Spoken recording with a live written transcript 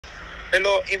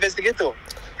Hello, investigator.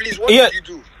 Please, what did you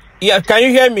do? Yeah, can you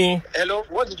hear me? Hello,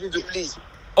 what did you do, please?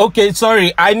 Okay,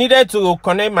 sorry. I needed to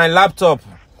connect my laptop.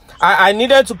 I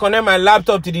needed to connect my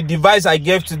laptop to the device I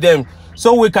gave to them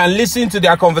so we can listen to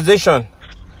their conversation.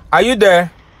 Are you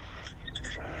there?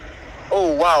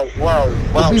 Oh, wow.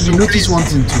 Please, you notice one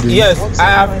thing today? Yes,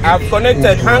 I've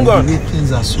connected. Hang on. The way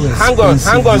things are so Hang on,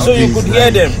 so you could hear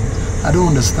them. I don't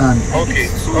understand. Okay.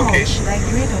 Like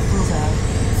the rate of things are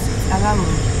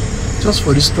alarming. Just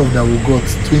for this stuff that we got,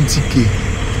 20k.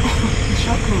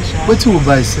 Shock me, Sha. What you will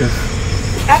buy, sir?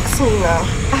 Ask me now.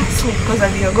 Ask me because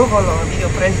I'm your governor, I'm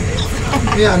your president.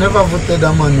 Yeah, I never voted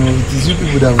that man. No. It is you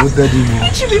people that voted him.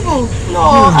 Which people?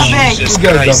 No, I beg. You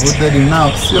guys that voted him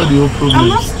now. See all the whole problem.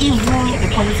 I'm not even a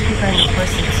political kind of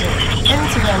person, so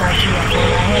anything that I do, I go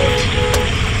ahead.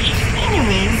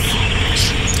 Anyways,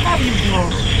 how have you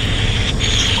been?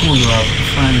 Cool, I've been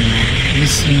fine.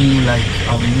 Missing you like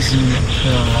I've been missing you.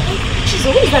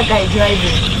 Jesus, who is that guy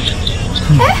driving?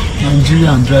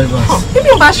 Nigerian drivers. If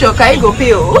you bash your car, you go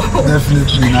pay.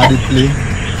 Definitely, now they play.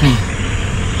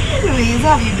 Anyways,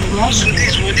 how have you been?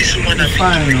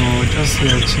 Fine, just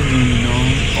chilling,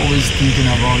 always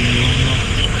thinking about you,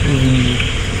 craving you.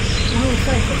 No,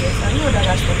 sorry for this. I know that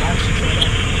that's what I'm actually.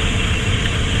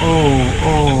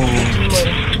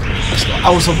 I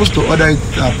was supposed to order it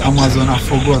at Amazon. I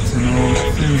forgot,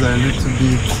 things are a little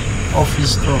bit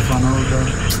office stuff and all that.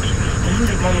 Is it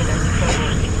the money that's the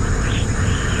problem?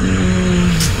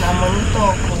 Money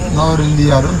talk. Not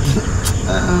really, I don't think.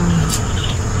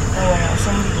 I'll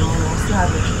send you the money. I still have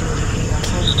a video with you. I'll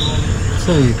send you the money.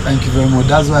 Say, thank you very much.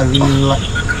 That's why I really like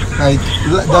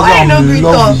that's why I I'm in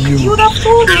love with you. You would have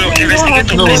told me that you don't have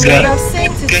the money. You would have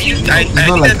sent it to you. It's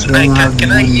not like you don't have the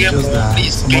money, it's just that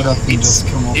please, some other things just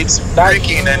come up. It's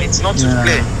breaking and it's not too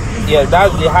clear. Yeah,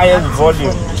 that's the highest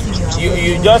volume.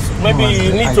 You just, maybe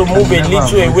you need to move a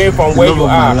little away from where you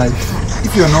are.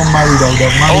 If you're not married, I would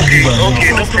have married you.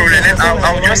 Okay, no problem.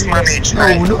 I'll just manage.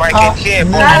 No, I can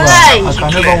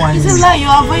never want It's you. a lie, you're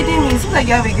avoiding me. It seems like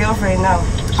you have a girlfriend now.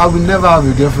 I will never have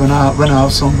a girlfriend when I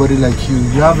have somebody like you.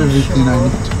 You have everything I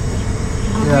need.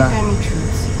 Yeah. Tell me the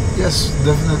truth. Yes,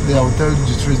 definitely. I will tell you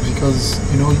the truth because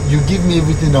you give me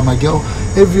everything that my girl,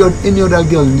 any other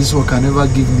girl in this world can never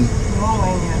give me. You won't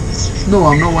whine here. No,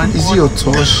 I'm not one. Is it your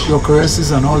touch, your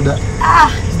caresses, and all that?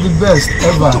 It's the best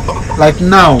ever. Like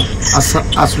now,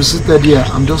 as we sit here,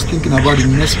 I'm just thinking about the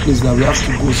next place that we have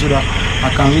to go so that I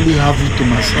can really have you to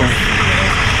myself.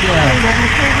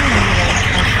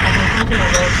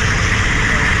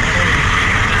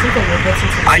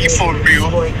 Are you for real?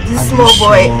 This small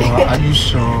boy. Are you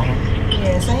sure?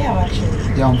 Yes, I am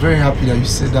actually. Yeah, I'm very happy that you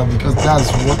said that because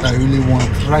that's what I really want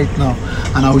right now.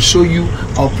 And I will show you,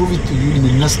 I'll prove it to you in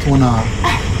the next 1 hour.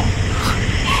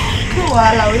 Cool,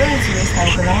 well, we don't need to waste time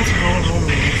because I want to go home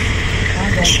anyways.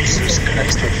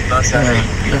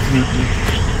 Definitely.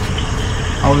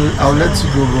 I'll let you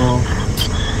go, bro.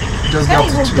 Just Can't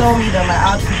got to even tell me that my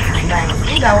outfit is nice. I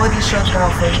think I wore this short gown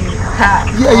for you.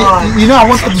 Yeah, I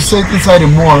wanted to say it inside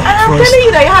the mall. And I'm telling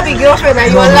you that you have a girlfriend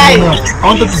and you're lying. No. I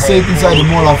wanted to say it inside the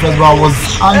mall at first, but I was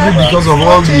angry because of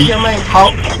all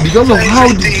how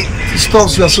the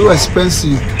stuffs were so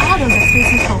expensive. How does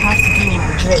expensive stuff have to do with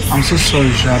my dress? I'm so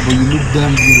sorry, Sha, but you look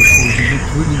damn beautiful. You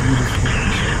look really beautiful.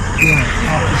 Yeah,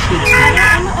 I appreciate you.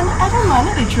 I don't know, I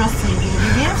know they trust you.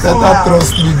 That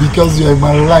trust me because you're in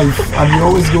my life and you're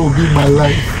always going to be in my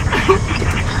life.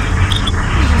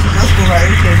 Just go right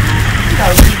here.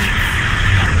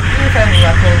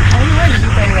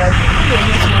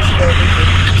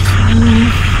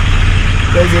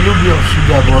 There's a little bit of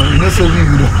sugar, but you know, saving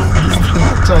you don't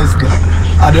choice that.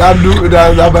 And they handle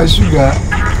that by sugar.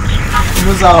 You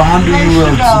know, I'll handle you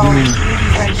well today.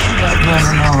 No.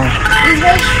 It's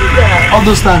very sugar. All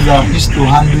those times I used to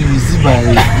handle you, see by.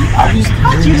 I used to.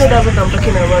 How do you know that's what I'm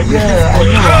talking about? Yeah, I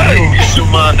know.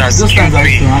 Those times I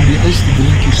used to handle you, I used to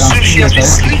drink it and see that I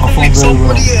used to perform very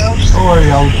well. Don't worry,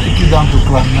 I'll take you down to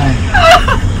class 9.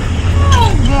 Oh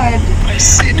God. I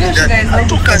said that. I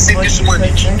took her say this one to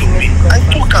me. I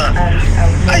took her.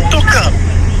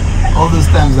 All those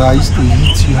times I used to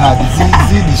hit you hard.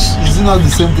 Is it not the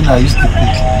same thing I used to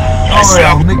take? Don't worry,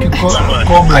 I'll make you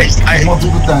come like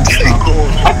multiple times now.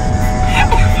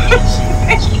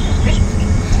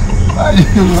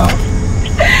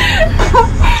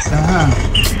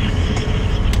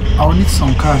 I will need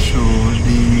some cash.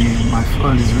 My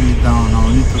fuel is really down. I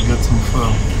will need to get some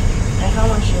fuel. And how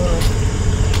much you want?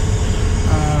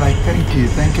 Like 10k.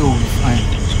 10k will be fine.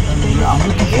 I'm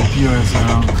looking for PRS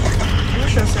around. I'm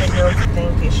sure say girl to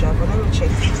 10k shop, but let me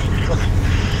check.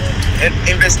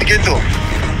 Investigator.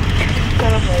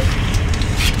 Kind of like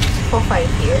 4-5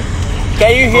 here.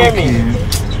 Can you hear me?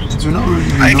 Do not really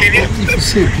I can hear. If you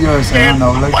say PRS around, I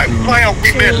would like to. Why are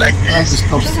women like this?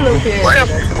 Stop. Why are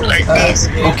people like this?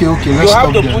 Okay, let's You stop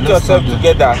have to there. put Let's yourself stop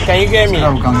there. together. Can you hear me? So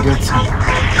that we can get some.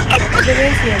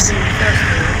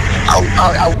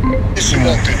 I'll this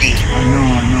woman today. I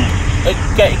know.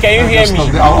 Can you hear me?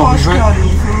 I'll be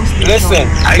very. Listen,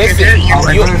 I can hear you.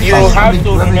 you have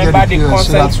to remember the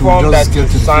consent form that you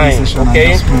signed,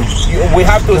 okay? We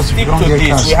have to stick to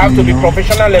this. We have to be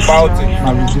professional about it.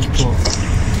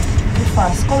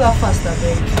 Fast, call her fast, I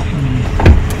beg.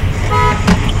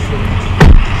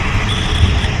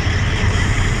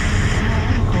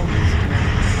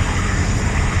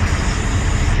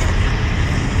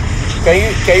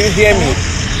 Can you hear me?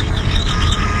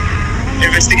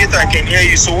 Investigator, I can hear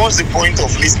you. So what's the point of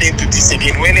listening to this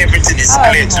again when everything is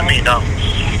clear to me now?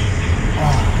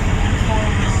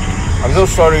 I'm so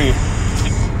sorry.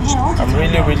 I'm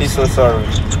really so sorry.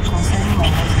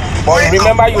 But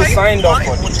remember you signed up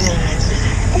for it.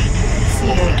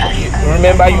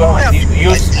 Remember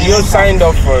you signed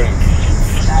up for it.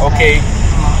 Okay?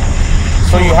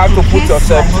 So you have to put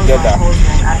yourself together.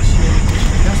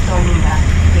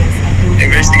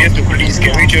 Investigator, please,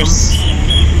 can we just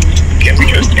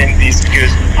end this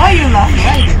because Why are you laughing?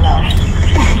 Why you laugh?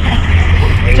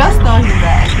 Just tell him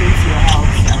that I came to your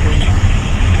house.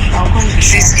 I'll call you.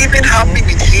 she's even happy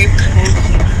with him.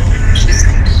 She's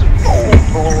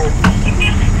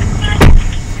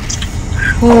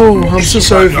Oh, I'm so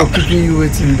sorry for keeping you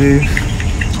waiting, babe.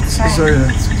 So sorry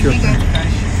that took your time.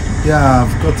 Yeah,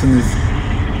 I've gotten it.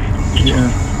 Yeah.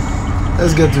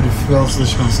 Let's get to the fuel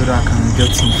station so that I can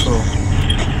get some fuel.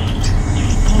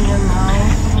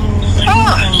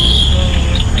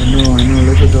 I know.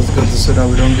 Let us just get this so that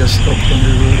we don't get stuck on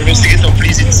the road. Investigator,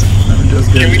 please.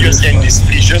 Can we just end this,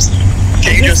 please?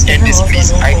 Can you just end this,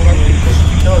 please?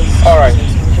 All right.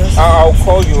 I'll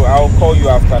call you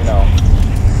after now.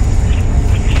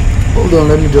 Hold on,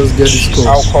 let me just get this call.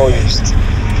 I'll call you.